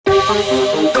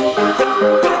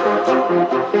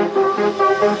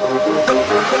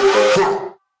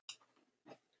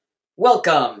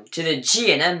Welcome to the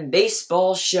G&M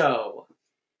Baseball Show,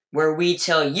 where we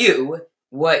tell you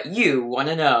what you want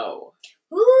to know.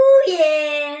 Ooh,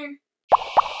 yeah!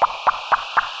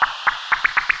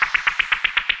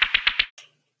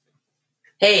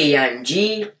 Hey, I'm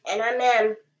G. And I'm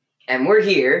M. And we're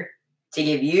here to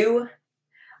give you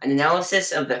an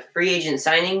analysis of the free agent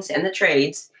signings and the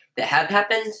trades that have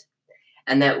happened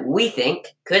and that we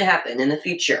think could happen in the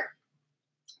future.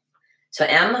 So,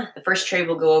 M, the first trade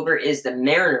we'll go over is the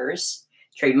Mariners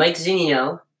trade Mike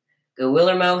Zunino,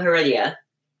 Guillermo Heredia,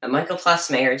 and Michael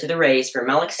Plasmayer to the Rays for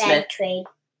Mallex Smith Bad trade.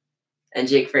 and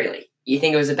Jake Fraley. You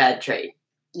think it was a bad trade?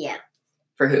 Yeah.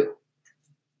 For who?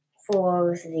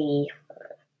 For the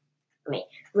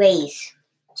Rays.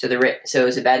 So it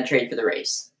was a bad trade for the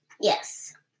Rays.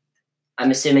 Yes. I'm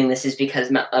assuming this is because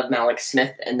of Mallex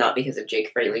Smith and not because of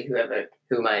Jake Fraley,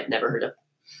 whom I've never heard of.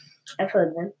 I've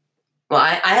heard of him. Well,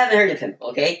 I haven't heard of him,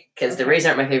 okay? Because the Rays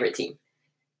aren't my favorite team.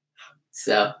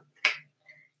 So,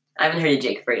 I haven't heard of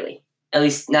Jake Fraley. At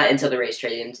least not until the Rays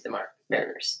traded him to the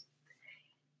Mariners.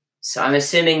 So, I'm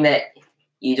assuming that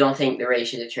you don't think the Rays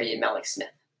should have traded Mallex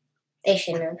Smith. They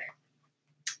shouldn't have.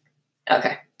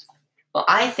 Okay. Well,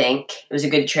 I think it was a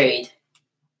good trade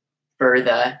for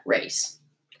the Rays.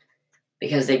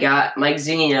 Because they got Mike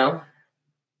Zunino,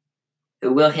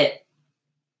 who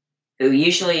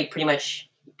usually pretty much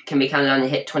can be counted on to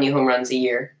hit 20 home runs a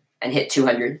year and hit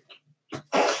 200.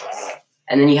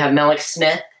 And then you have Mallex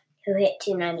Smith, Who hit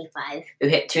 295. who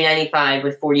hit 295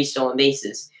 with 40 stolen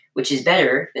bases, which is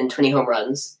better than 20 home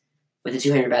runs with a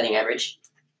 200 batting average.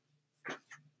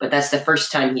 But that's the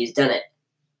first time he's done it.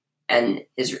 And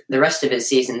the rest of his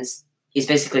seasons, he's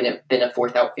basically been a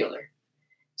fourth outfielder.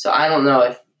 So I don't know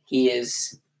if he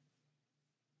is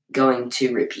going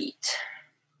to repeat.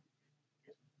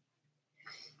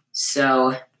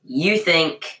 So you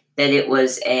think that it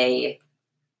was a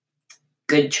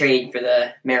good trade for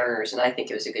the Mariners, and I think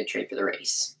it was a good trade for the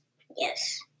Rays.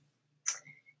 Yes.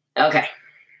 Okay.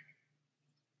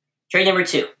 Trade number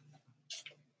 2.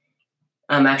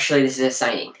 Actually, this is a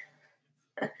signing.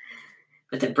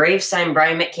 But the Braves signed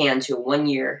Brian McCann to a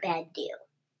 1-year... Bad deal.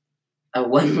 A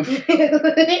 1-year,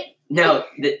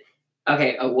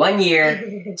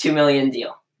 $2 million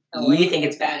deal. You think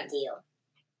it's bad? Deal.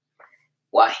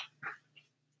 Why?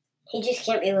 He just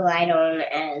can't be relied on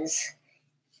as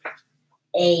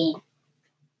a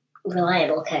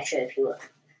reliable catcher, if you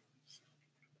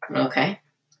will. Okay.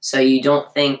 So you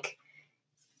don't think...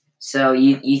 So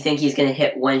you think he's going to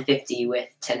hit 150 with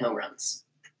 10 home runs?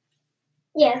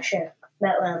 Yeah, sure.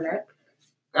 About around that.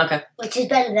 Okay. Which is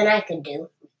better than I could do.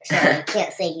 So I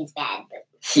can't say he's bad, but...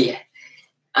 Yeah.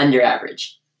 Under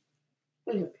average.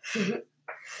 Mm-hmm.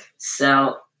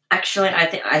 So, actually,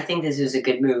 I think this is a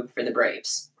good move for the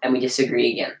Braves, and we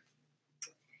disagree again.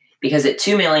 Because at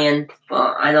 $2 million,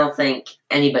 well, I don't think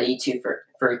anybody for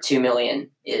 $2 million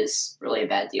is really a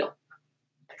bad deal.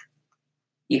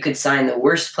 You could sign the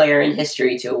worst player in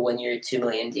history to a 1-year, $2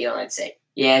 million deal, and I'd say,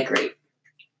 yeah, great.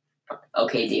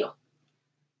 Okay deal.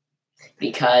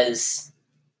 Because,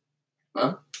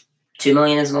 well, $2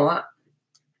 million isn't a lot.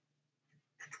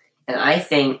 And I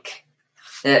think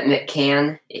that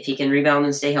McCann, if he can rebound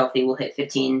and stay healthy, will hit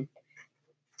 15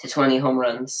 to 20 home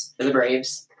runs for the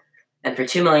Braves. And for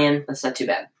 $2 million, that's not too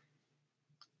bad.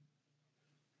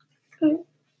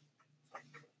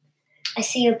 I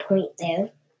see your point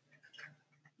there.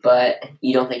 But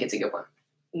you don't think it's a good one?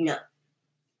 No.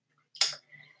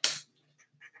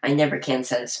 I never can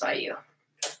satisfy you.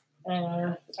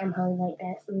 I'm hard like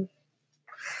that.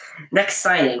 Next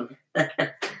signing.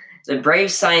 The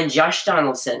Braves signed Josh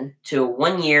Donaldson to a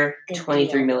 1-year,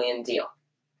 $23 million deal.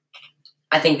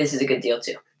 I think this is a good deal,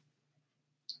 too.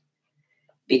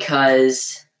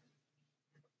 Because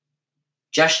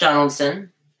Josh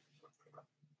Donaldson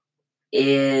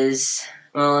is,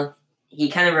 well,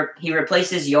 he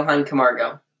replaces Johan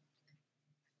Camargo.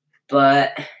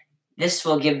 But this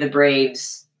will give the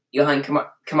Braves Johan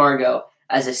Camargo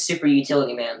as a super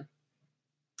utility man.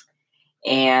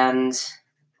 And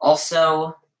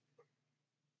also,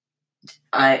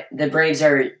 the Braves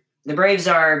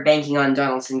are banking on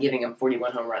Donaldson giving them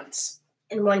 41 home runs.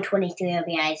 And 123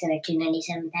 RBIs and a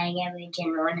 297 batting average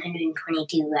and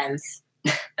 122 runs.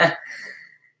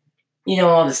 You know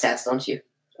all the stats, don't you?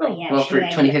 Oh yeah. Well, sure, for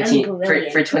 2015,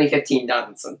 for for 2015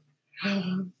 Donaldson.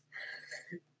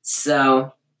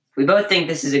 So we both think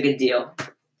this is a good deal,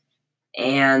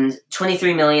 and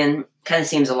 $23 million kind of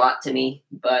seems a lot to me.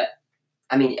 But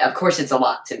I mean, of course, it's a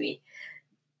lot to me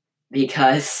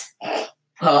because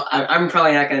Well, I'm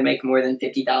probably not going to make more than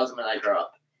 $50,000 when I grow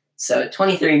up. So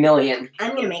 $23 million.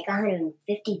 I'm gonna make $150,000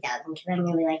 because I'm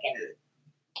gonna be like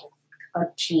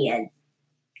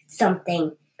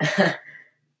something,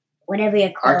 whatever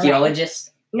you call Archaeologist?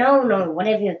 That. No,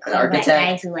 whatever you call that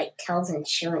guy who like tells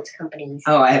insurance companies.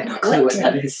 Oh, I have no clue what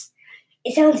that is.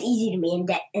 It sounds easy to me,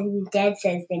 and Dad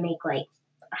says they make like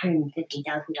 $150,000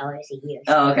 a year.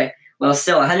 Oh, okay. Well,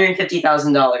 still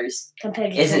 $150,000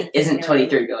 compared to isn't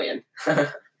 $23 million.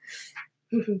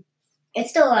 It's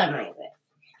still a lot of money, but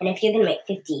and if you're gonna make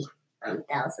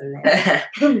 50,000,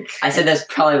 then I said that's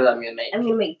probably what I'm gonna make. I'm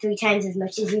gonna make 3 times as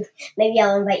much as you. Maybe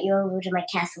I'll invite you over to my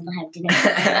castle to have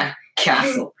dinner.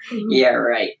 Castle, yeah,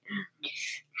 right.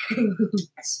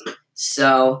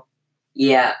 So,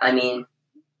 yeah, I mean,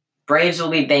 Braves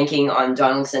will be banking on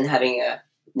Donaldson having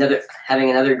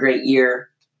another great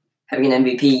year, having an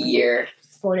MVP year.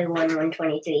 41,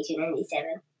 123,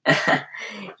 297.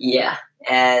 Yeah,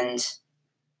 and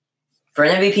for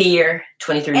an MVP year,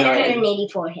 $23 million. And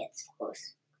 184 hits, of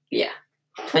course. Yeah,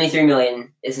 $23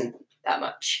 million isn't that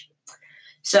much.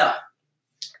 So,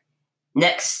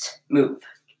 next move.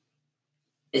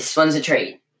 This one's a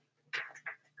trade.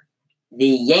 The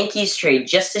Yankees trade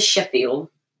Justice Sheffield,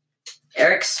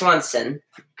 Eric Swanson,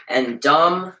 and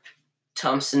Dom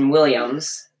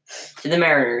Thompson-Williams to the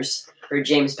Mariners for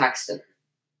James Paxton.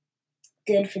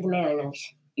 Good for the Mariners.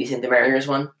 You think the Mariners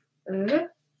won? Mm-hmm.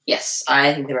 Yes,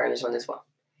 I think the Mariners won as well.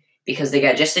 Because they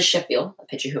got Justice Sheffield, a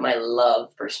pitcher whom I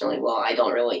love personally. Well, I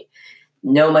don't really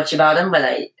know much about him, but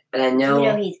I know... You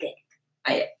know he's good.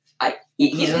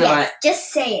 He's one of my...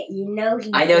 Just say it. You know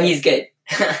he's I know good. he's good.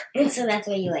 And so that's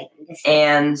why you like him.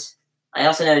 And I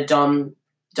also know Dom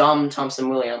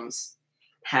Thompson-Williams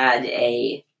had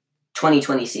a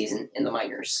 2020 season in the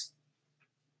minors.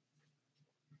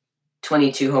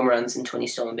 22 home runs and 20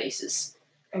 stolen bases.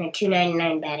 And a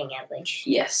 .299 batting average.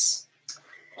 Yes.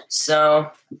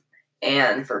 So,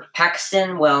 and for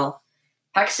Paxton, well,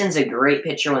 Paxton's a great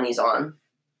pitcher when he's on.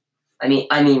 I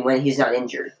mean when he's not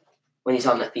injured, when he's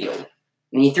on the field.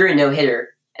 I mean, he threw a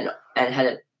no-hitter and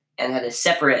had a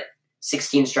separate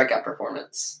 16 strikeout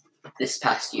performance this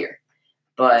past year.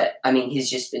 But, I mean, he's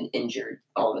just been injured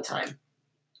all the time.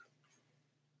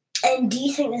 And do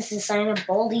you think this is a sign of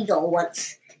bald eagle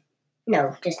once...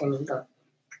 No, just an eagle.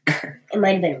 It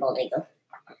might have been a bald eagle.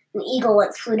 An eagle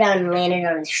once flew down and landed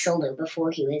on his shoulder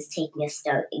before he was taking a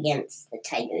start against the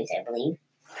Tigers, I believe.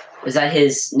 Was that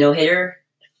his no-hitter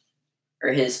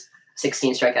or his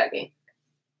 16 strikeout game?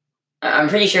 I'm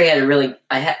pretty sure he had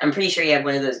I'm pretty sure he had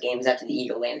one of those games after the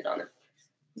eagle landed on him.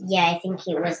 Yeah, I think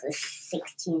it was the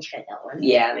 16 strikeout one.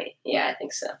 Yeah, I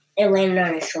think so. It landed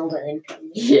on his shoulder.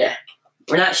 Yeah.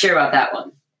 We're not sure about that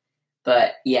one.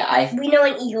 But, yeah, we know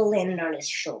an eagle landed on his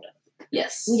shoulder.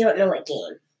 Yes. We don't know what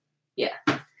game. Yeah.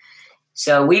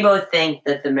 So we both think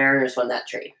that the Mariners won that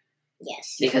trade.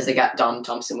 Yes. Because they got Dom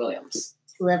Thompson-Williams.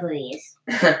 Whoever he is.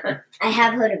 I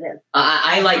have heard of him.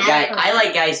 I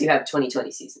like guys who have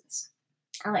 2020 seasons.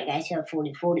 I like guys who have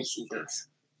 40-40 seasons.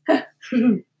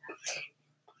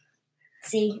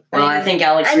 See? Well, I think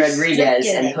Alex Rodriguez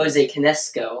and Jose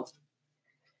Canesco.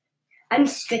 I'm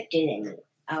stricter than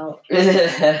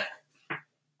you.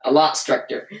 A lot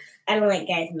stricter. I don't like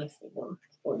guys mostly going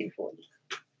 40-40.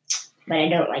 But I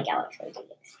don't like Alex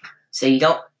Rodriguez. So you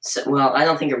don't... well, I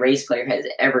don't think a Rays player has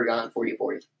ever gone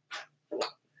 40-40.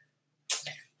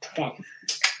 Okay.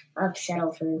 I'll have to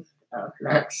settle for... Oh,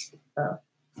 Max. Oh.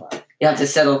 Well. You have to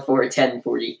settle for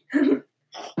 10-40.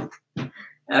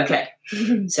 Okay.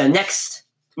 So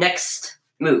next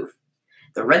move.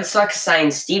 The Red Sox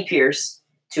signed Steve Pearce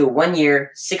to a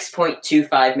 1-year,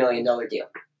 $6.25 million deal.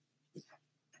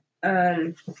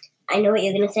 I know what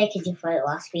you're going to say because your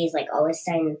philosophy is like always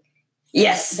sign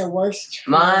yes. the worst.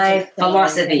 My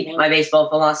baseball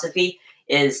philosophy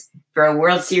is for a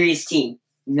World Series team,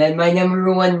 then my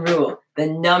number one rule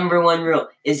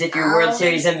is if your World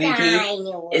Series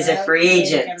MVP is a free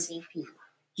agent,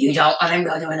 you don't let him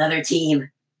go to another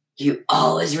team. You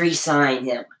always re-sign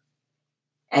him.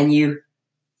 And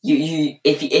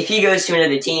if he goes to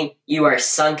another team, you are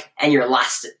sunk and you're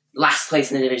last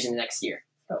place in the division the next year.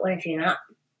 But what if you're not?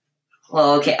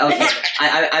 Well, okay.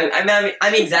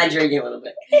 I'm exaggerating a little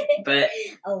bit, but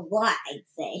a lot, I'd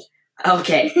say.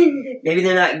 Okay, maybe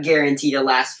they're not guaranteed a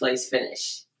last place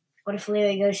finish. What if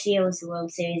Leo Garcia was the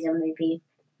World Series MVP?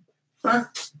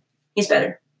 Well, he's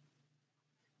better.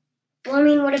 Well, I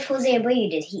mean, what if Jose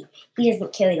Abreu did? He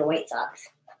doesn't carry the White Sox.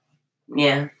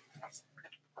 Yeah.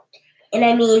 And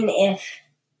I mean, if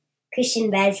Christian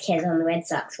Vazquez on the Red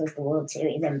Sox was the World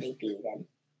Series MVP, then...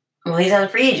 Well, he's not a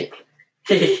free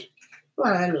agent.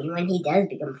 Well, I mean, when he does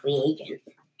become a free agent.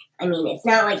 I mean, it's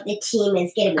not like the team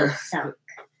is going to be sunk.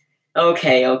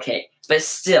 Okay. But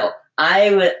still,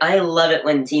 I love it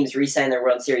when teams re-sign their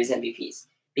World Series MVPs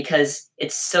because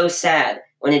it's so sad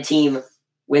when a team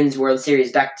wins World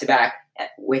Series back-to-back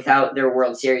without their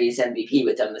World Series MVP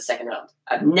with them in the second round.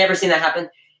 I've never seen that happen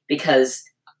because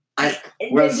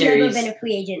There's never been a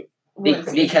free agent.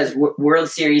 Because World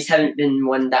Series haven't been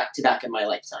won back-to-back in my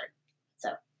lifetime.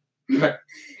 So,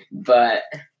 but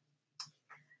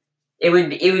it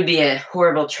would be a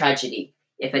horrible tragedy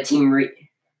if a team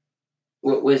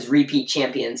was repeat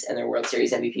champions and their World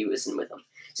Series MVP wasn't with them.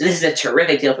 So this is a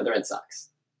terrific deal for the Red Sox.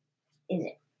 Is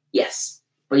it? Yes.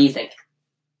 What do you think?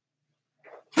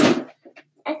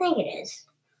 I think it is.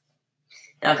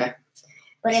 Okay.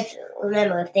 But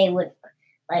if they would,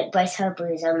 like Bryce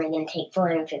Harper is only going to take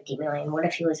 $450 million. What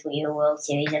if he was your World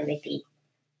Series MVP?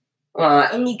 Well,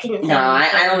 and you couldn't. No,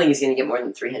 I don't think he's going to get more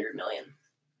than $300 million.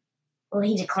 Well,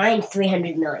 he declined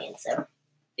 $300 million, so.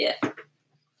 Yeah.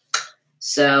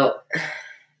 So,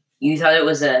 you thought it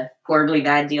was a horribly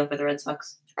bad deal for the Red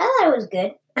Sox? I thought it was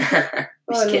good.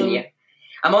 Just kidding you.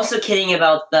 I'm also kidding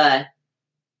about the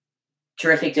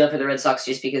terrific deal for the Red Sox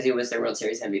just because he was their World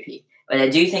Series MVP. But I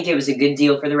do think it was a good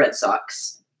deal for the Red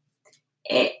Sox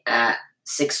at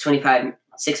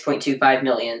 $6.25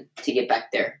 million to get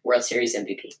back their World Series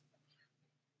MVP.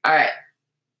 All right.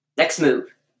 Next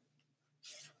move.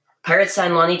 Pirates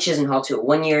signed Lonnie Chisenhall to a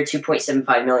 1-year,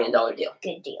 $2.75 million deal.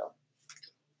 Good deal.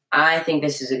 I think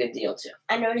this is a good deal, too.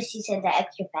 I noticed you said that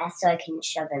extra fast so I can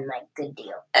shove in my good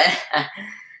deal.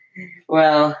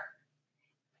 Well,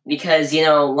 because,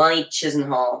 Lonnie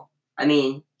Chisenhall, I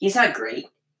mean, he's not great,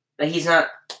 but he's not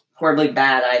horribly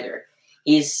bad either.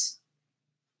 He's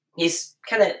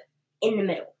kind of... in the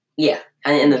middle. Yeah,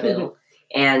 kind of in the middle.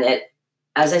 And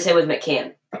as I said with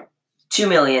McCann, $2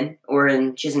 million, or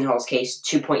in Chisenhall's case,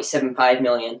 $2.75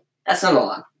 million. That's not a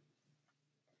lot.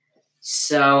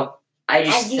 So I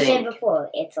just think, as you said before,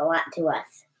 it's a lot to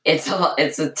us. It's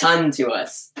a ton to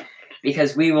us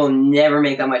because we will never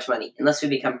make that much money unless we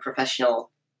become professional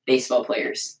baseball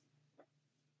players,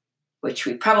 which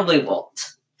we probably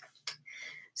won't.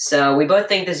 So we both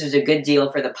think this was a good deal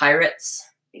for the Pirates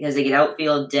because they get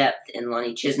outfield depth in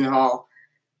Lonnie Chisenhall,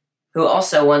 who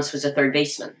also once was a third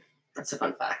baseman. That's a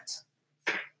fun fact.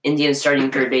 Indians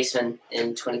starting third baseman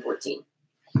in 2014.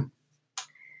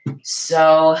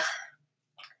 So,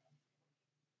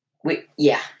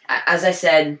 as I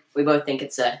said, we both think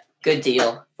it's a good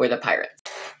deal for the Pirates.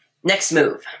 Next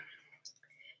move.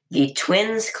 The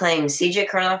Twins claim C.J.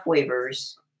 Cron off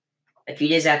waivers a few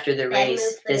days after the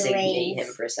Rays designate him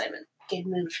for assignment. Good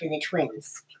move for the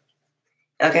Twins.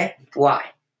 Okay, why?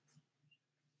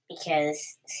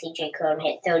 Because C.J. Cron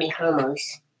hit 30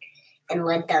 homers and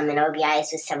led them in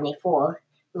RBIs with 74,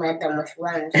 led them with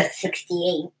runs with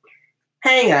 68.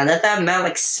 Hang on, I thought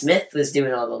Malik Smith was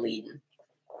doing all the leading.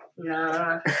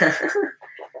 Nah.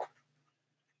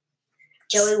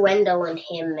 Joey Wendell and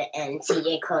him and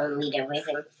C.J. Cron lead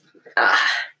everything.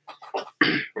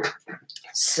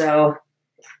 So,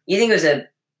 you think it was a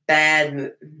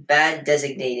bad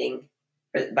designating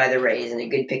by the Rays and a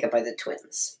good pickup by the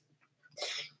Twins?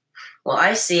 Well,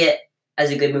 I see it as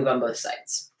a good move on both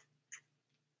sides.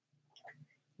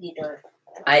 You don't.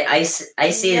 I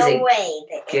see it as a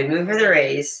good move for the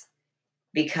Rays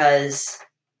because,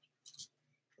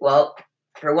 well,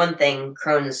 for one thing,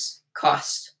 Cron's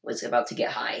cost was about to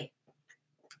get high.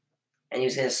 And he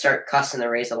was going to start costing the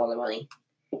Rays a lot of money.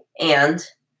 And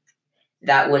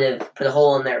that would have put a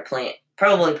hole in their plan,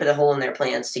 probably put a hole in their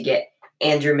plans to get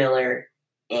Andrew Miller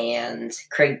and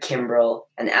Craig Kimbrell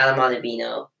and Adam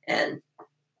Ottavino and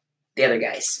the other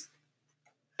guys.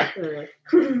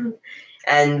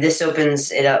 And this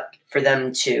opens it up for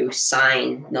them to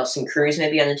sign Nelson Cruz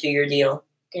maybe on a 2-year deal.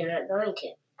 They're not going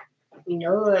to.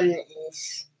 No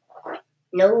rumors,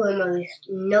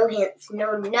 no hints,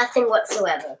 nothing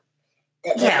whatsoever.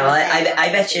 Yeah, well,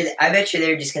 I bet you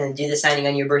they're just going to do the signing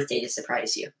on your birthday to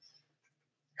surprise you.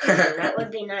 That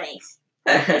would be nice.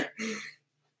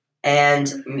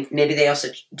 And maybe they also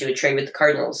do a trade with the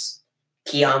Cardinals,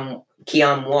 Kiam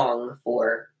Wong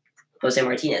for Jose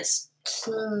Martinez.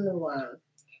 Wong.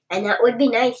 And that would be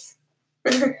nice.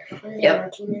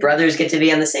 Yep. Brothers get to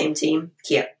be on the same team.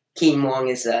 Kiam Wong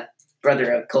is the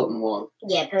brother of Colton Wong.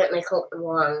 Yeah, apparently Colton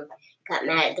Wong got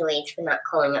mad at the Rays for not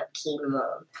calling up Kiam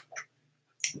Wong.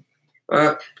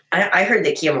 Well, I heard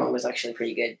that Kiam Wong was actually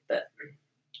pretty good, but...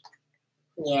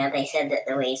 Yeah, they said that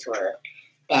the Rays were a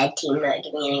bad team, not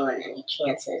giving anyone any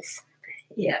chances.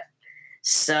 Yeah.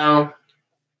 So...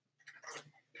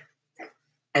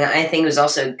 And I think it was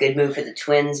also a good move for the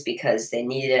Twins because they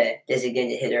needed a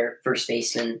designated hitter, first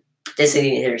baseman,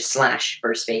 designated hitter /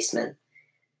 first baseman.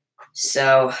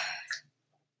 So,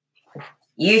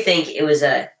 you think it was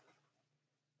a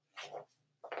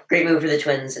great move for the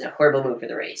Twins and a horrible move for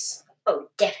the Rays. Oh,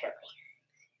 definitely.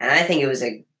 And I think it was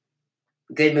a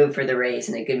good move for the Rays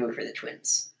and a good move for the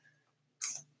Twins.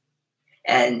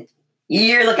 And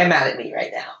you're looking mad at me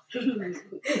right now.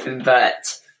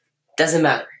 But doesn't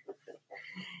matter.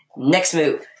 Next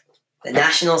move. The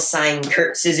Nationals signed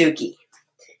Kurt Suzuki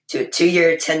to a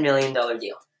 2-year, $10 million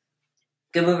deal.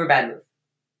 Good move or bad move?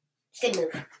 Good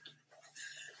move.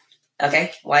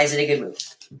 Okay, why is it a good move?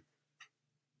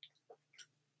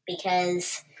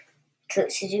 Because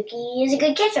Kurt Suzuki is a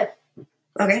good catcher.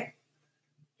 Okay.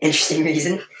 Interesting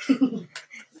reason.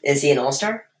 Is he an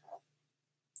all-star?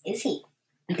 Is he?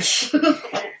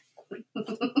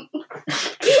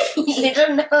 You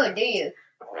don't know, do you?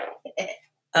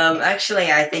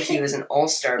 Actually, I think he was an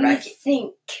all-star back in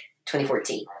think.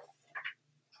 2014.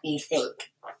 You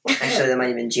think. Actually, that might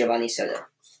have been Giovanni Soto.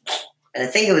 And I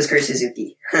think it was Kurt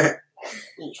Suzuki.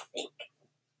 You think.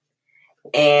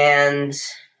 And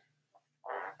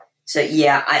so,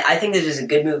 yeah, I think this was a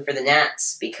good move for the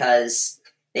Nats because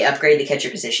they upgraded the catcher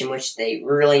position, which they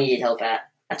really needed help at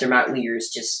after Matt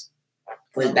Wieters just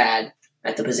was bad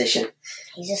at the position.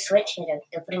 He's a switch hitter.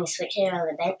 They're putting a switch hitter on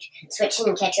the bench. Switching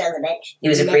and catcher on the bench. He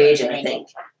was a free agent, I think.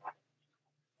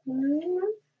 Mm-hmm.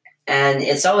 And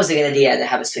it's always a good idea to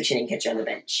have a switch hitting catcher on the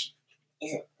bench.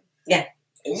 Is it? Yeah.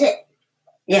 Is it?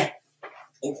 Yeah.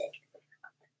 Is it?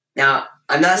 Now,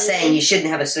 I'm not saying you shouldn't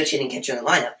have a switch hitting catcher in the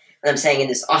lineup, but I'm saying it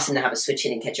is awesome to have a switch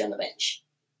hitting catcher on the bench.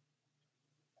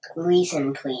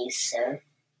 Reason, please, sir.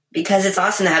 Because it's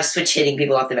awesome to have switch hitting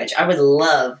people off the bench. I would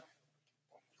love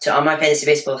to, on my fantasy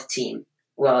baseball team,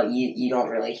 well, you don't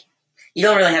really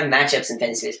have matchups in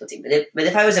fantasy baseball team, but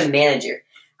if I was a manager,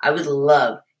 I would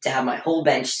love to have my whole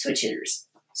bench switch hitters.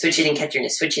 Switch hitting catcher and a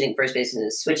switch hitting first baseman and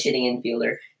a switch hitting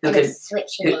infielder who and could a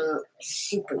switch hitting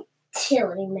super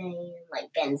utility man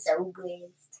like Ben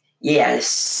Zobrist. Yeah,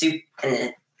 switch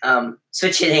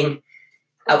hitting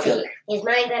outfielder. Is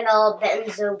mine been all Ben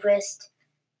Zobrist?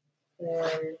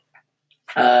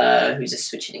 Who's a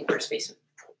switch hitting first baseman?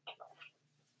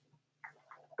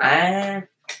 I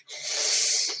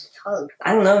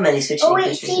don't know many switch hitting. Oh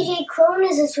wait, CJ Cron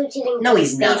is a switch hitting No,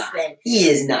 first he's not. baseman. He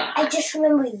is not. I just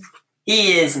remembered.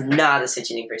 He is not a switch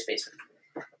hitting first baseman.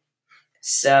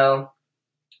 So,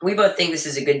 we both think this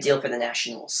is a good deal for the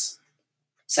Nationals,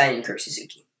 signing Kurt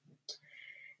Suzuki.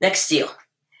 Next deal.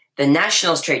 The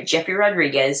Nationals trade Jeffrey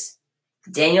Rodriguez,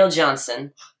 Daniel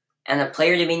Johnson, and a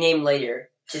player to be named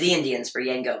later to the Indians for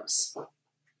Yan Gomes. Who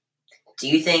do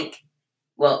you think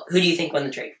won the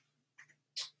trade?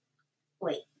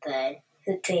 Wait,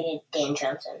 who traded Dan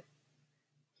Johnson?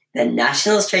 The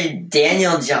Nationals traded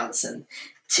Daniel Johnson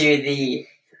to the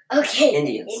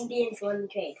Indians. Indians won the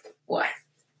trade. Why?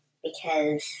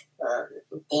 Because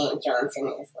Dan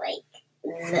Johnson is like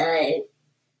the...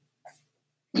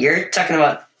 You're talking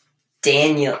about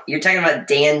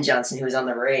Dan Johnson, who was on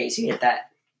the Rays, who hit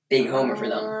that big homer for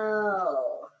them.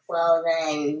 Oh, well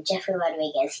then, Jeffrey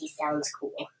Rodriguez, he sounds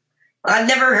cool. I've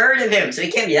never heard of him, so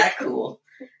he can't be that cool.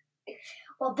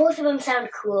 Well, both of them sound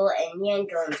cool, and Yan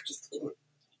Gomes just isn't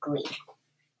great.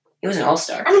 He was an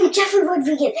all-star. I mean, Jeffrey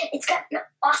Rodriguez, it's got an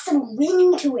awesome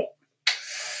ring to it.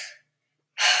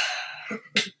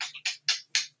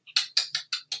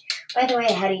 By the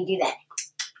way, how do you do that?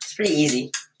 It's pretty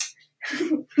easy.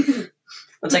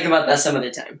 We'll talk about that some other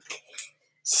time.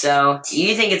 So, do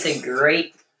you think it's a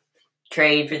great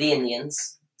trade for the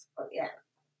Indians? Oh, yeah.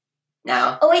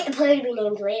 Now, oh, wait, the player to be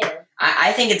named later.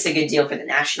 I think it's a good deal for the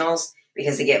Nationals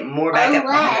because they get more backup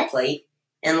behind the plate,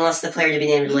 unless the player to be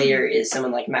named later is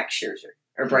someone like Max Scherzer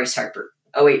or Bryce Harper.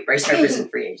 Oh, wait, Bryce Harper's in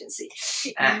free agency.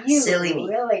 Silly me. You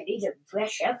really need to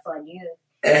brush up on you.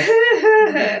 Hey,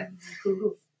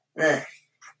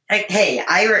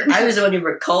 I was the one who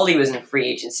recalled he was in free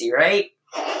agency, right?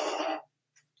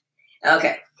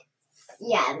 Okay.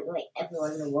 Yeah, like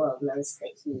everyone in the world knows that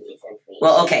he is in free agency.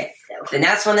 Well, okay. So. The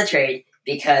Nats won the trade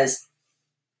because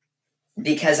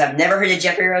I've never heard of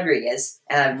Jeffrey Rodriguez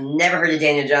and I've never heard of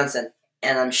Daniel Johnson,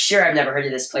 and I'm sure I've never heard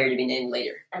of this player to be named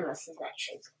later. Unless he's Max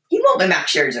Scherzer. He won't be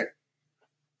Max Scherzer.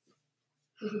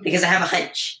 Because I have a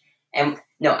hunch.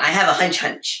 I have a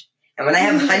hunch. And when I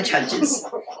have hunches,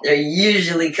 they're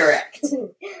usually correct.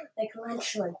 Like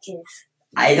lunches.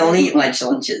 I don't eat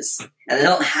lunches. And I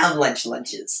don't have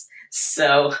lunches.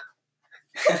 So...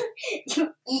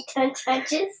 You eat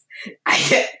hunches?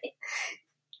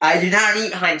 I do not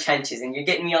eat hunches, and you're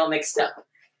getting me all mixed up.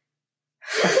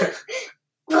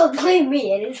 Well, blame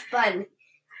me. It is fun.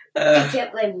 You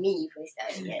can't blame me for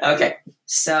starting it. Okay,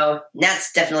 so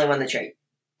Nats definitely won the trade.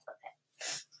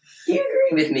 You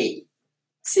agree with me.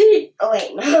 See? Oh,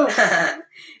 wait, no.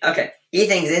 Okay. He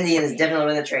thinks Indians definitely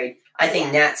win the trade. I think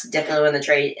Yeah. Nats definitely win the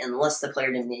trade unless the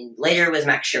player named later was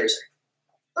Max Scherzer.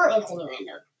 Or Anthony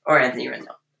Rendon. Or Anthony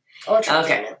Rendon. Or Trey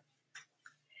Okay. Turner.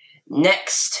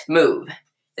 Next move.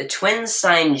 The Twins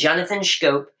signed Jonathan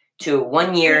Schoop to a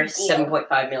 1 year, Good deal.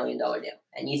 $7.5 million deal.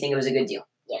 And you think it was a good deal?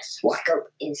 Yes. Why?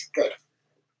 Scope is good.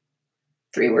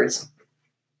 3 words.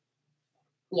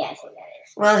 Yeah, I think that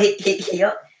is. Well,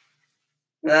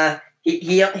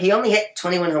 he only hit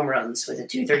 21 home runs with a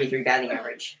 .233 batting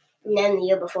average. And then the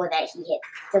year before that, he hit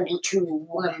 32,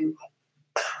 1,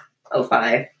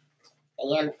 05.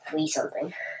 and 3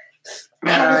 something.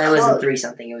 It wasn't 3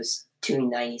 something. It was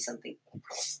 290 something.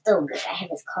 Still good. I have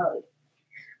his card.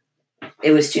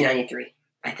 It was 293,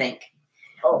 I think.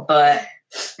 Oh. But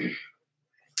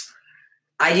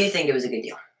I do think it was a good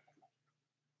deal.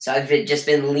 So I've just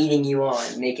been leading you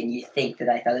on, making you think that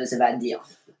I thought it was a bad deal.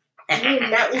 You were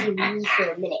not leading me for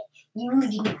a minute. You were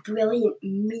leading brilliant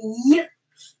me.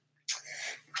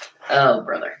 Oh,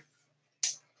 brother.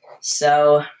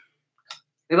 So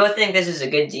we both think this is a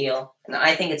good deal. And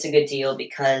I think it's a good deal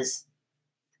because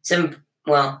to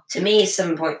me,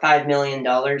 $7.5 million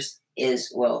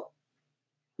is,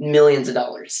 millions of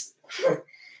dollars.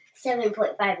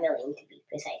 7.5 million to be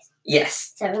precise.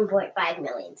 Yes. 7.5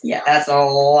 million. Yeah, that's a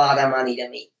lot of money to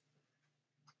me.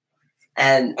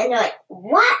 And they're like,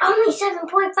 what? Only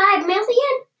 7.5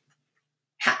 million?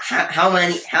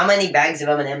 how many bags of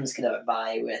M&Ms could I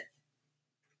buy with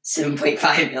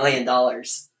 $7.5 million?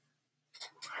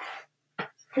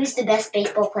 Who's the best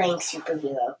baseball playing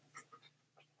superhero?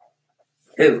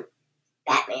 Who?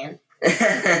 Batman.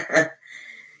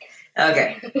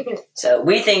 Okay. So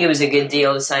we think it was a good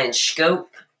deal to sign Schoop.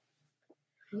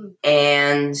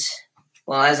 And,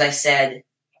 as I said,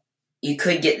 you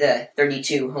could get the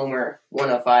 32 homer,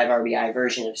 105 RBI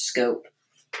version of Schoop.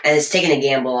 And it's taking a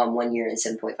gamble on 1 year and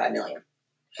 $7.5 million.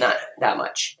 Not that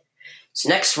much. So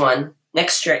next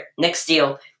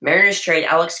deal, Mariners trade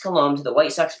Alex Colomé to the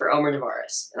White Sox for Omar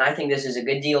Narvaez. And I think this is a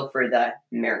good deal for the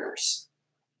Mariners.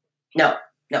 No,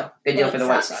 good deal for the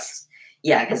White Sox.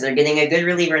 Yeah, because they're getting a good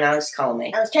reliever in Alex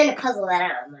Colomé. I was trying to puzzle that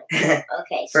out. I'm like,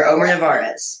 okay. For Omar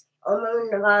Narvaez. Omar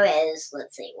Narvaez,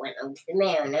 let's see, went over to the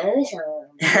Mariners. And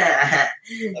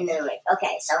then I'm like,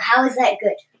 okay, so how is that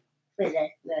good for the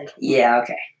Mariners? Yeah,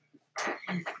 okay.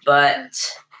 But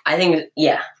I think,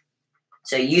 yeah.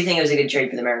 So you think it was a good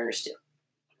trade for the Mariners, too?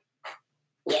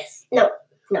 Yes. No.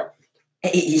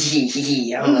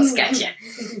 I almost got you.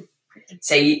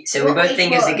 So we both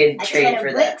think it's a good trade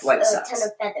for the White Sox. A ton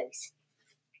of feathers.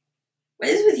 What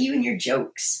is with you and your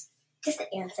jokes? Just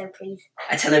the answer, please.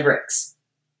 A ton of bricks.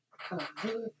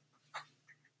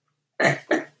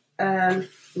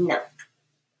 No.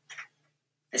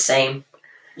 The same?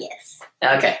 Yes.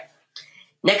 Okay.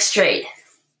 Next trade.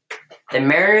 The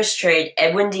Mariners trade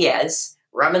Edwin Diaz,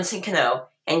 Robinson Cano,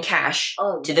 and Cash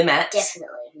to the Mets.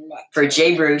 Definitely Mets. For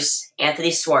Jay Bruce, Anthony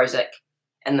Swarzak,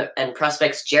 and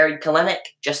prospects Jared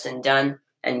Kelenic, Justin Dunn,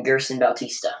 and Gerson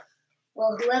Bautista.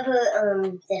 Well, whoever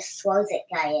this Swarzak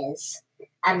guy is,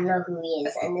 I don't know who he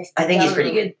is. I think he's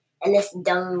pretty good. And this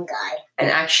Dunn guy.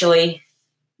 And actually,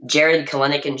 Jared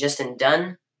Kelenic and Justin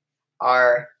Dunn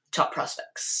are top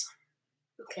prospects.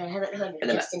 Okay, I haven't heard of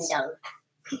Justin Dunn.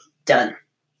 Dunn.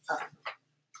 Oh.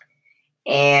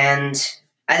 And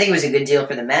I think it was a good deal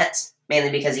for the Mets,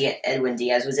 mainly because Edwin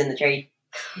Diaz was in the trade.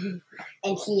 And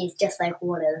he is just like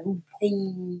one of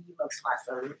the most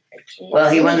awesome. Well,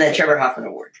 he won the Trevor Hoffman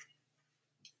Award.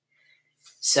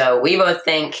 So we both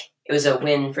think it was a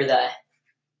win for the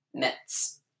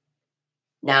Mets.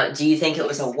 Now, do you think it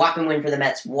was a whopping win for the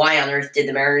Mets? Why on earth did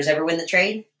the Mariners ever win the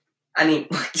trade? I mean,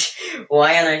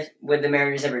 why on earth would the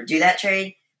Mariners ever do that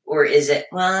trade? Or is it,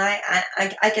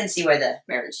 I can see why the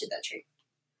Mariners did that trade.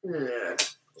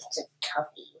 It's a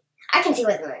toughie. I can see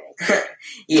why the Mariners.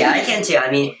 Yeah, I can too.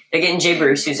 I mean, they're getting Jay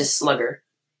Bruce, who's a slugger.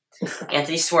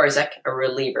 Anthony Swarzak, a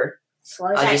reliever.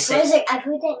 Swarzak, I've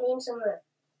heard that name somewhere.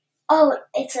 Oh,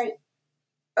 it's like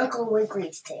Uncle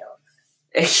Wiggli's tail.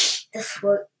 The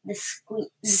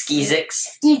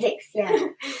Skeezix, yeah.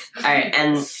 All right,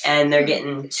 and they're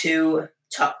getting 2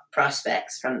 top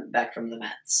prospects back from the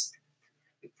Mets,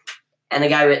 and the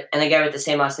guy with the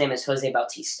same last name as Jose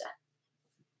Bautista.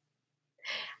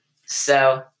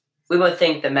 So we both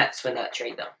think the Mets win that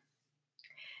trade, though.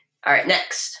 All right,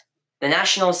 next, the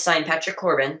Nationals signed Patrick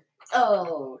Corbin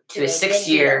to a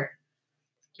 6-year,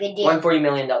 good deal, $140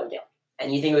 million deal,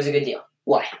 and you think it was a good deal?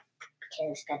 Why?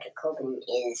 Because Patrick Corbin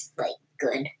is like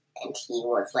good, and he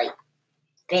was like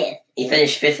 5th. He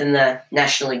finished 5th in the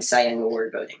National League Cy Young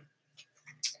Award voting.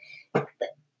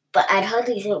 But I'd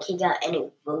hardly think he got any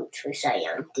votes for Cy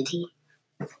Young, did he?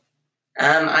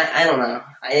 I don't know.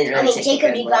 I didn't really take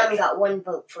Jacob a good DeGrom look. got 1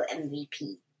 vote for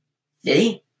MVP. Did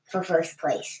he? For first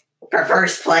place. For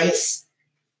first place?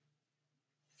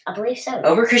 I believe so.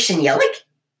 Over Christian Yelich?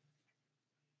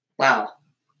 Wow.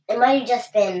 It might have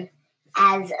just been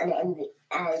as an MVP,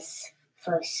 as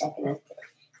first, second, or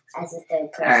third, as a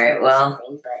third person. All right, well.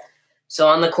 But So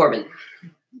on the Corbin,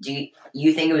 do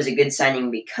you think it was a good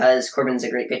signing because Corbin's a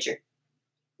great pitcher?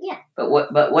 Yeah. But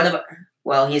what about?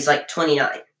 Well, he's like 29.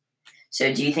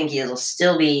 So do you think he'll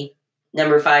still be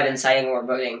number 5 in Cy Young Award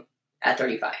voting at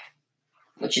 35,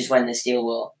 which is when this deal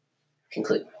will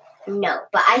conclude? No,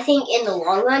 but I think in the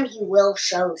long run he will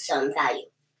show some value.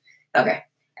 Okay,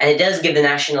 and it does give the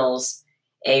Nationals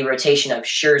a rotation of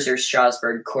Scherzer,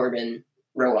 Strasburg, Corbin,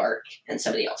 Roark, and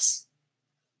somebody else.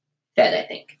 Fed, I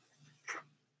think.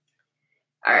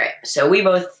 All right, so we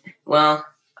both. Well,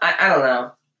 I don't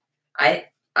know.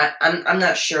 I'm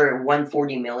not sure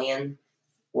 140 million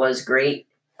was great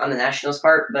on the Nationals'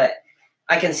 part, but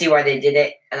I can see why they did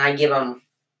it, and I give them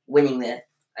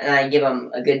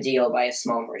a good deal by a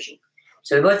small margin.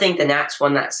 So we both think the Nats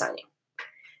won that signing.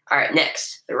 All right,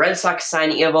 next, the Red Sox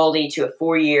signed Eovaldi to a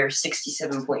 4-year,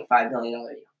 $67.5 million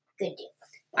deal. Good deal.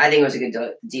 I think it was a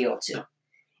good deal too,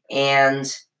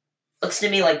 and looks to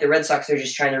me like the Red Sox are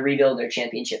just trying to rebuild their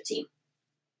championship team.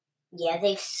 Yeah,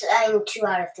 they've signed 2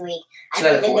 out of 3. 2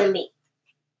 out of 4. They're going to be.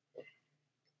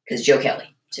 Because Joe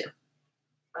Kelly too.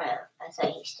 I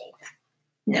thought he stayed.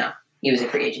 No, he was a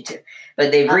free agent too.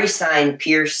 But they've re-signed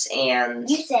Pierce and.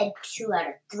 You said 2 out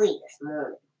of 3 this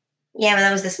morning. Yeah, but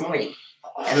that was this morning.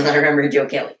 And then I remember Joe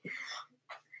Kelly.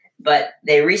 But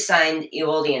they re-signed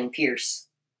Eovaldi and Pierce.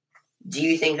 Do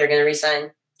you think they're going to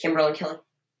re-sign Kimbrel and Kelly?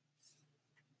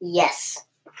 Yes.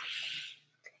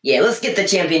 Yeah, let's get the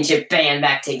championship band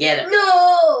back together.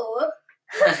 No!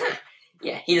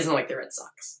 Yeah, he doesn't like the Red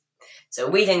Sox. So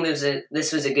we think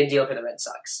this was a good deal for the Red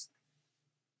Sox.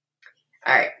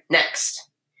 All right, next.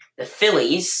 The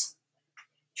Phillies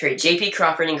trade J.P.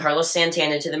 Crawford and Carlos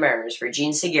Santana to the Mariners for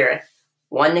Gene Segura,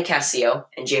 Juan Nicasio,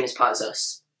 and James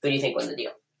Pazos. Who do you think won the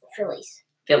deal? Phillies.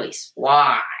 Phillies.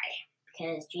 Why?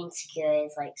 Because Gene Segura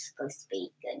is supposed to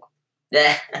be good.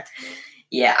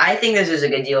 Yeah, I think this was a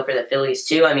good deal for the Phillies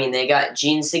too. I mean, they got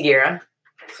Gene Segura.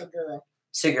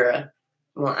 Segura.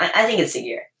 Well, I think it's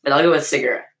Segura, but I'll go with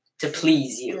Segura to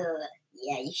please you.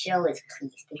 Yeah, you should always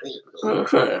please me.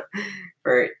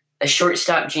 For a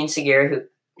shortstop, Gene Segura, who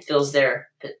fills their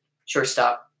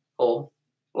shortstop hole.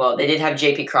 Well, they did have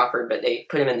J.P. Crawford, but they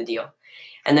put him in the deal.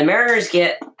 And the Mariners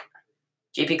get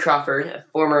J.P. Crawford, a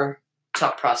former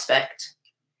top prospect,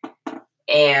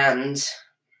 and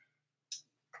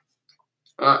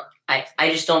I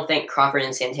just don't think Crawford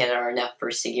and Santana are enough for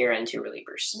Segura and 2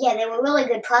 relievers. Yeah, they were really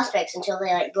good prospects until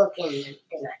they broke in.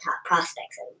 They're not top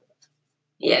prospects anymore.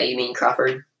 Yeah, you mean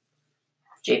Crawford,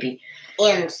 JP,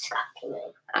 and Scott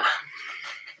Kingery.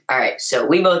 All right, so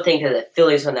we both think that the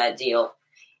Phillies won that deal,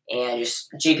 and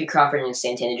just J.P. Crawford and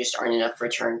Santana just aren't enough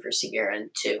return for Segura and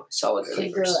 2 solid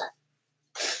relievers.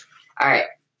 All right,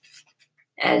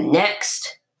 and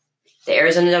next, the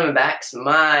Arizona Diamondbacks,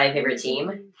 my favorite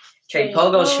team, trade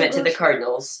Paul Goldschmidt to the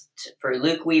Cardinals for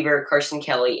Luke Weaver, Carson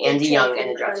Kelly, Andy Young, and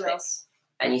a draft pick.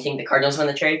 And you think the Cardinals won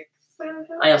the trade?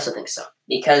 Mm-hmm. I also think so,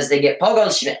 because they get Paul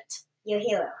Goldschmidt. Your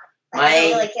hero. I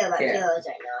don't really care about heroes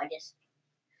right now. I just.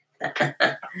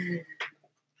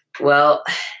 Well,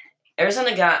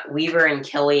 Arizona got Weaver and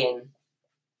Kelly and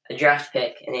a draft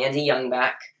pick and Andy Young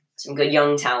back. Some good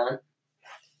young talent.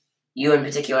 You in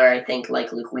particular, I think,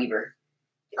 like Luke Weaver.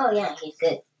 Oh, yeah, he's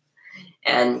good.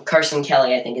 And Carson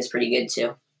Kelly, I think, is pretty good,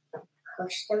 too.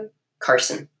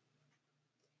 Carson.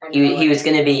 He was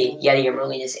going to be Yadier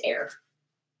Molina's heir.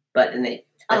 But then they...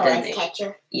 as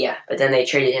catcher? Yeah, but then they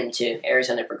traded him to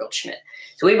Arizona for Goldschmidt.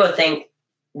 So we both think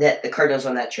that the Cardinals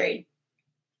won that trade.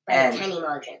 By a tiny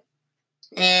margin.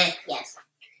 Yes.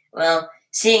 Well,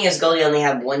 seeing as Goldie only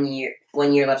had 1 year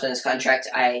left on his contract,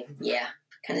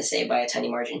 kind of say by a tiny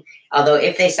margin. Although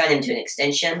if they sign him to an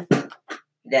extension,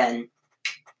 then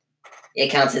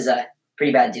it counts as a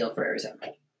pretty bad deal for Arizona.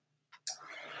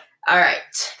 All right.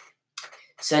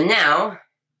 So now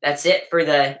that's it for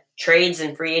the trades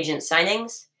and free agent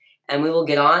signings, and we will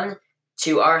get on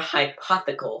to our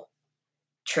hypothetical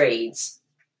trades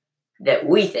that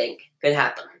we think could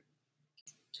happen.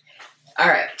 All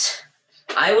right.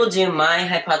 I will do my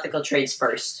hypothetical trades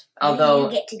first, although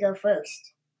you get to go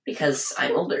first because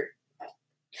I'm older.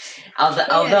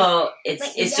 Although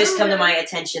it's just come to my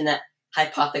attention that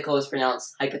hypothetical is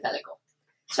pronounced hypothetical.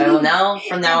 So I will now,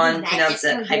 from now on, pronounce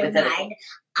it hypothetical.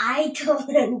 I told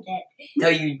him that. No,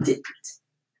 you didn't.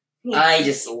 I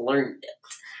just learned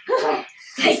it.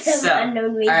 By some So,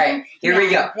 unknown reason. Alright, here we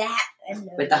go. That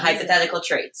unknown With the reason. hypothetical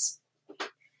traits.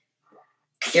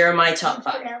 Here are my top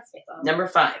 5. Pronounced it wrong. Number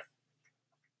 5.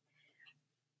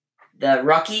 The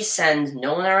Rockies send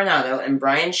Nolan Arenado and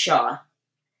Brian Shaw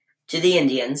to the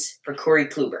Indians for Corey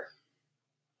Kluber.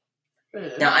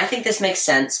 Now, I think this makes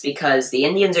sense because the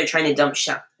Indians are trying to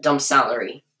dump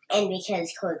salary. And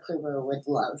because Corey Kluber would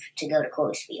love to go to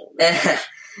Coors Field.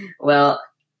 Well,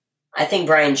 I think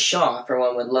Brian Shaw, for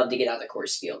one, would love to get out of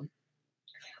Coors Field.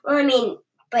 Well, I mean,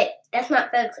 but that's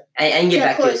not fair. And get To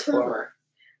back to Corey his Kluber. former.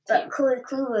 But Corey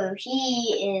Kluber,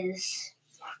 he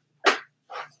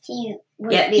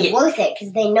wouldn't Yeah, be yeah. worth it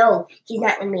because they know he's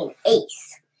not going to be an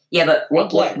ace. Yeah, but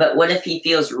Again. what if he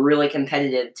feels really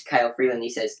competitive to Kyle Freeland? He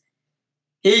says,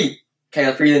 "Hey,"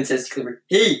 Kyle Freeland says to Kluber,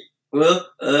 "Hey, well,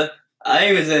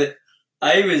 I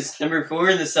was number 4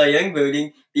 in the Cy Young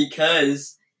voting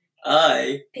because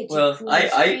I pitch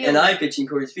in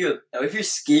Coors Field. Now, if you're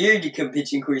scared to come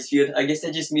pitch in Coors Field, I guess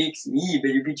that just makes me a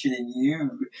better pitcher than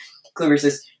you." Kluber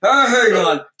says, "Oh, hang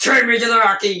on, trade me to the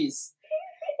Rockies."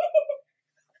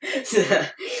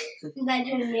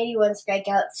 981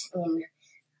 strikeouts in.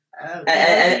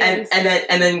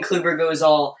 And then Kluber goes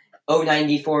all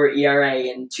 0.94 ERA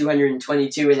and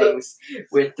 222 innings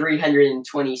with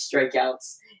 320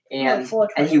 strikeouts, and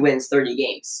he wins 30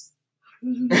 games.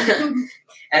 And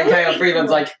Kyle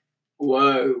Freeland's like,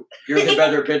 "Whoa, you're the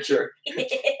better pitcher."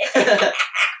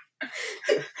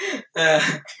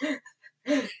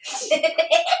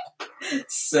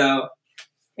 So,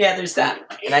 yeah, there's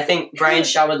that. And I think Brian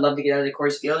Shaw would love to get out of the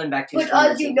Coors Field and back to his But former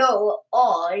as you team. know,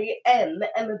 I am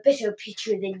a better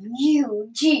pitcher than you,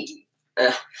 G.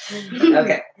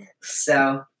 Okay,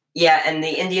 so, yeah, and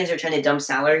the Indians are trying to dump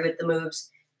salary with the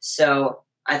moves, so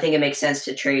I think it makes sense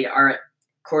to trade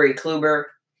Corey Kluber,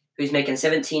 who's making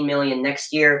 $17 million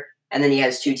next year, and then he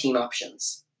has 2 team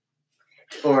options,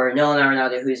 for Nolan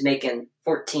Arenado, who's making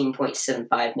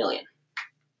 $14.75 million.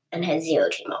 And has 0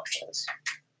 team options.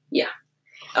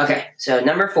 Okay, so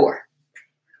number 4.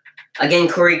 Again,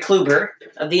 Corey Kluber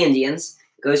of the Indians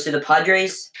goes to the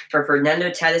Padres for Fernando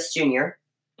Tatis Jr.,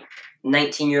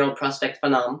 19-year-old prospect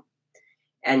phenom,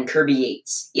 and Kirby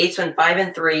Yates. Yates went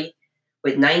 5-3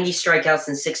 with 90 strikeouts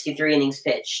and 63 innings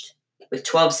pitched, with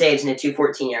 12 saves and a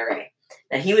 2.14 ERA.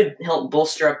 Now, he would help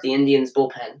bolster up the Indians'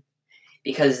 bullpen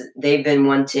because they've been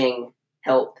wanting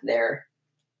help there.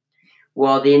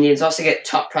 Well, the Indians also get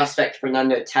top prospect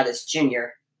Fernando Tatis Jr.,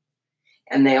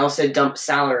 and they also dump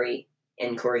salary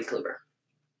in Corey Kluber.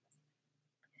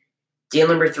 Deal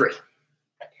number 3.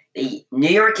 The New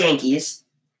York Yankees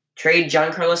trade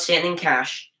Giancarlo Stanton in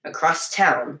cash across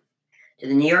town to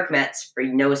the New York Mets for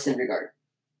Noah Syndergaard.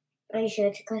 Are you sure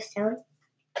it's across town?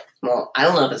 Well, I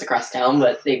don't know if it's across town,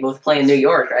 but they both play in New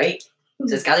York, right?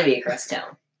 So it's got to be across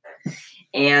town.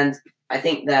 And I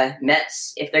think the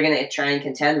Mets, if they're going to try and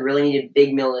contend, really need a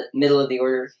big middle of the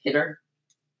order hitter.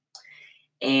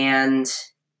 And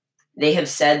they have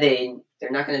said they're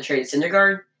not going to trade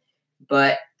Syndergaard,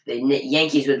 but the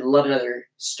Yankees would love another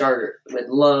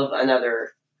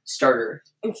starter.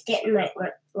 And Stanton might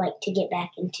like to get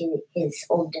back into his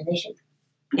old division.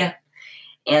 And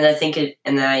I think,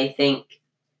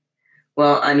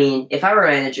 well, I mean, if I were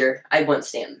a manager, I'd want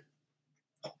Stanton.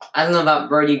 I don't know about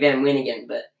Brody Van Winigan,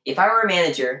 but if I were a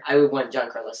manager, I would want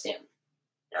Giancarlo Stanton.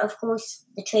 Of course,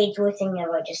 the trades we're thinking of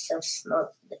are just so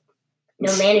smart that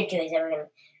no manager is ever going to.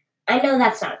 I know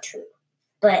that's not true,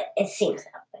 but it seems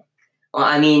that way. Well,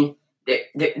 I mean,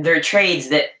 there are trades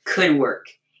that could work,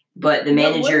 but the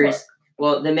managers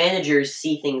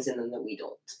see things in them that we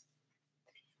don't.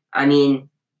 I mean,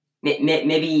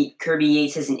 maybe Kirby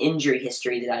Yates has an injury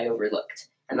history that I overlooked,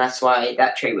 and that's why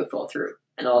that trade would fall through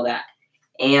and all that.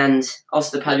 And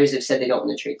also the Padres have said they don't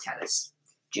want to trade Tatis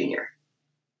Jr.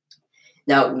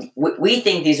 Now, we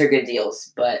think these are good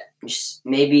deals, but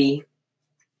maybe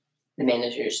the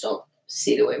managers don't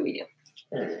see the way we do.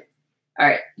 All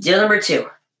right, deal number 2.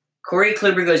 Corey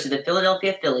Kluber goes to the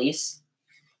Philadelphia Phillies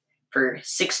for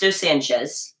Sixto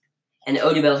Sanchez and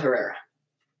Odubel Herrera.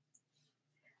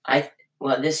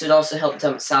 This would also help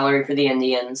dump salary for the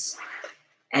Indians,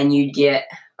 and you'd get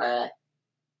a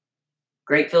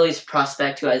great Phillies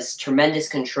prospect who has tremendous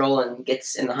control and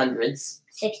gets in the hundreds.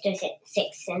 Sixto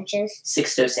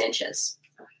Sanchez.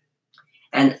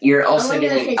 And you're also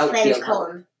getting outfield outfield friends call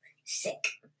help. him sick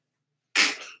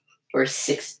Or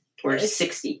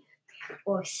 60.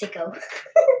 or sicko.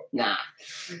 Nah.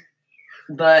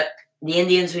 But the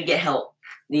Indians would get help.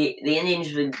 The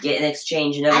Indians would get in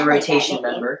exchange I another like that rotation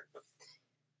nickname. member.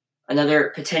 Another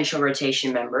potential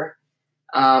rotation member.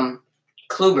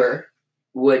 Kluber,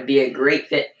 would be a great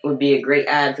fit. Would be a great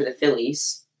ad for the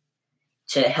Phillies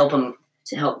to help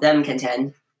them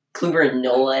contend. Kluber and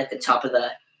Nola at the top of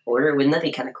the order. Wouldn't that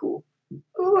be kind of cool?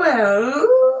 Well,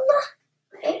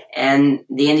 And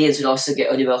the Indians would also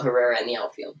get Odubel Herrera in the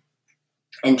outfield.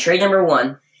 And trade number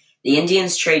 1, the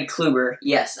Indians trade Kluber.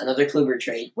 Yes, another Kluber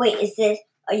trade. wait,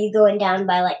 are you going down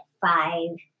by like 5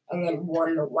 and then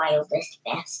 1 the wildest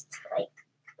best? Like,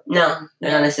 No,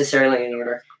 they're not necessarily in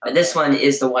order. But this one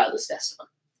is the wildest best one.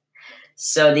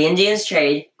 So the Indians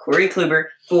trade Corey Kluber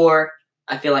for,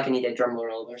 I feel like I need a drum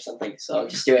roll or something, so I'll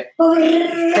just do it.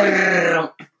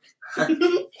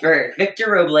 For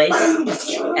Victor Robles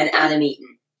and Adam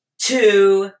Eaton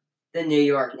to the New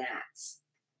York Nats.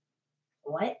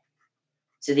 What?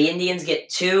 So the Indians get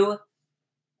 2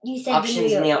 You said options the in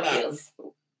New the York outfield. Nats.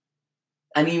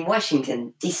 I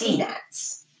mean D.C.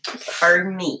 Nats.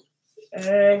 Pardon me.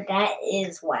 That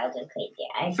is wild and crazy.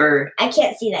 I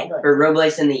can't see that going. For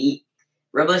Robles and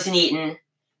Eaton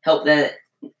help the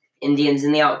Indians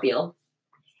in the outfield.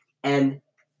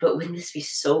 But wouldn't this be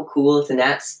so cool if the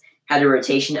Nats had a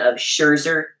rotation of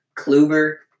Scherzer,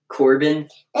 Kluber, Corbin,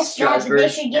 That's bad, but Strasburg, they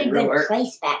should get a and good Roark?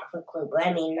 price back for Kluber.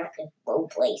 I mean, not just low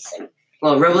place.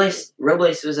 Well,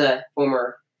 Robles was a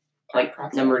former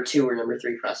Prospect. number 2 or number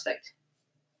 3 prospect,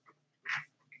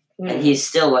 Hmm. and he's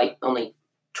still only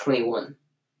 21.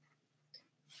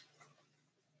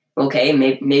 Okay,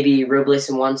 maybe Robles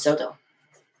and Juan Soto.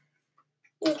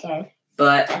 Okay,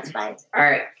 But that's fine. all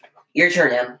right, your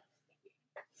turn, Em.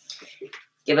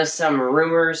 Give us some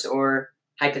rumors or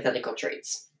hypothetical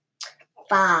trades.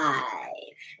 5.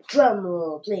 Drum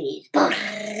roll, please. Bum,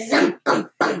 bum,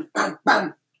 bum, bum,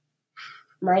 bum.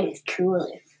 Mine is cooler.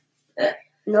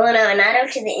 No, not up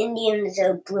to the Indians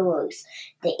or Brewers.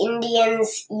 The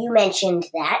Indians, you mentioned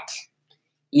that.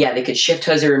 Yeah, they could shift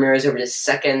Jose Ramirez over to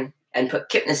second and put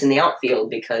Kipnis in the outfield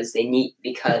because they needed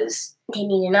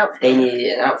an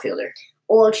outfielder. an outfielder.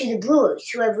 Or to the Brewers,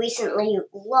 who have recently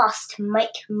lost Mike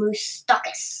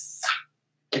Moustakas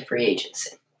The free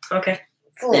agency. Okay,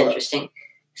 for interesting.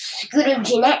 Scooter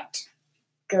Jeanette.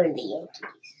 Go to the Yankees.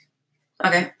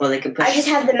 Okay, well they could push. I just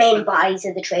have the main bodies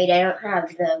of the trade. I don't have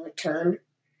the return.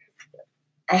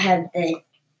 I have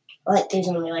there's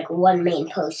only one main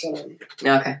person.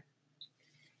 Okay.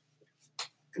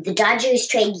 The Dodgers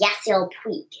trade Yasiel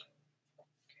Puig.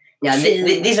 Now to-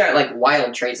 these aren't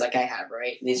wild trades like I have,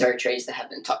 right? These are trades that have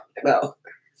been talked about.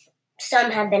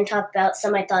 Some have been talked about.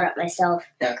 Some I thought up myself.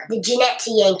 Okay. The Jeanette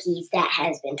to Yankees, that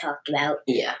has been talked about.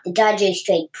 Yeah. The Dodgers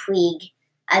trade Puig.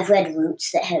 I've read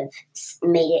roots that have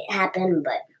made it happen,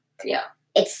 but Yeah.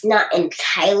 it's not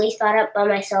entirely thought up by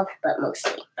myself, but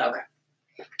mostly. Okay.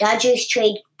 Dodgers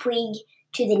trade Puig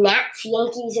to the Nats,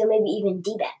 Yankees, or maybe even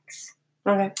D-backs.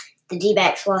 Okay. The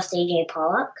D-backs lost A.J.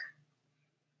 Pollock.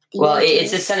 The Well, it's a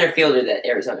Yankees- center fielder that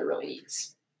Arizona really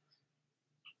needs.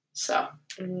 So.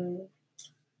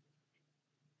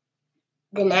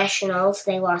 The Nationals,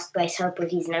 they lost Bryce Harper.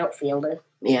 He's an outfielder.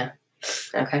 Yeah.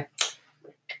 Okay.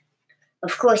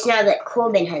 Of course, now that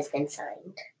Corbin has been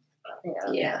signed.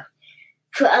 Yeah.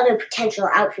 For other potential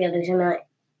outfielders,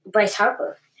 Bryce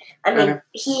Harper. I mean, Okay.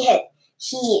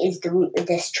 he is the root of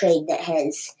this trade that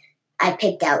I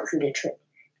picked out who to trade.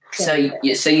 So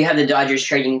you have the Dodgers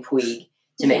trading Puig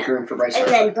to make room for Bryce And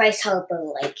Harper. then Bryce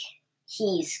Harper,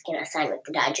 he's going to sign with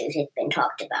the Dodgers. It's been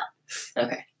talked about.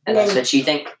 Okay. And that's then- what you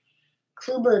think?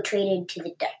 Kluber traded to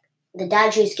the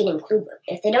Dodgers getting Kluber.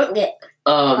 If they don't get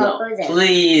Oh, Harper, no. then-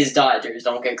 Please, Dodgers,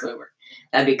 don't get Kluber.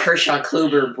 That'd be Kershaw,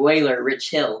 Kluber, Boiler,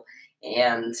 Rich Hill,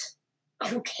 and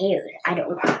who cares? I'm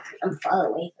far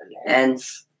away from that. and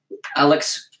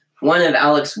one of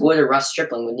Alex Wood or Russ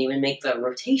Stripling wouldn't even make the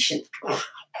rotation.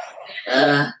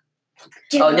 Oh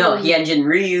no, Hyunjin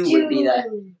Ryu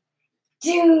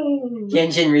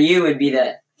would be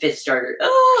the fifth starter.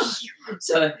 Oh,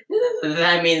 so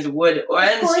that means Wood and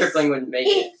course. Stripling wouldn't make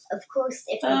it. Of course,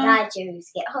 if the Uh.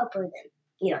 Dodgers get Harper, then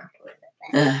you don't have to worry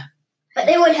about that. Ugh. But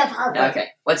they would have Harper. Okay,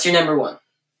 what's your number one?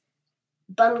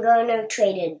 Bumgarner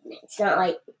traded. It's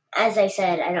not as I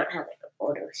said, I don't have it in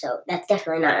order, so that's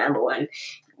definitely not number one.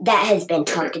 That has been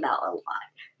talked about a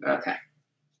lot. Okay,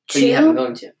 so you have him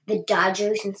going to. The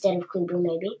Dodgers instead of Kluber,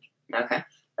 maybe, Okay,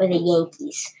 or the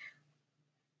Yankees.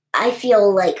 I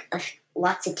feel like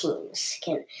lots of teams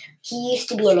can. He used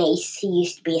to be an ace. He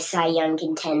used to be a Cy Young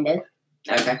contender,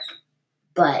 okay,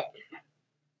 but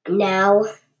now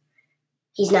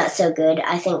he's not so good.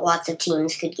 I think lots of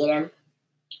teams could get him.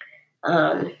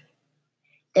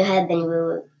 There have been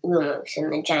rumors,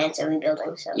 and the Giants are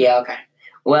rebuilding. So yeah, okay.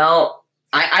 Well,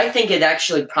 I think it'd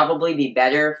actually probably be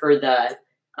better for the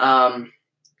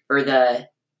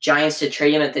Giants to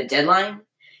trade him at the deadline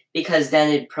because then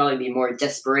it'd probably be more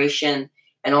desperation,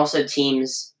 and also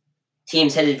teams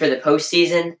headed for the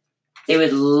postseason, they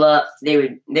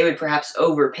would perhaps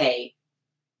overpay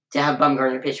to have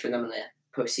Bumgarner pitch for them in the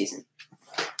postseason.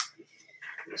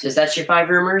 So is that your 5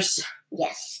 rumors?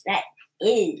 Yes, that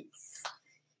is.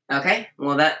 Okay,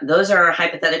 well those are our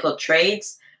hypothetical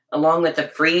trades, along with the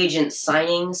free agent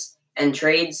signings and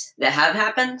trades that have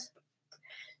happened.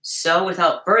 So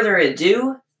without further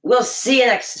ado, we'll see you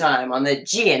next time on the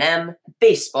G&M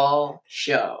Baseball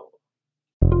Show.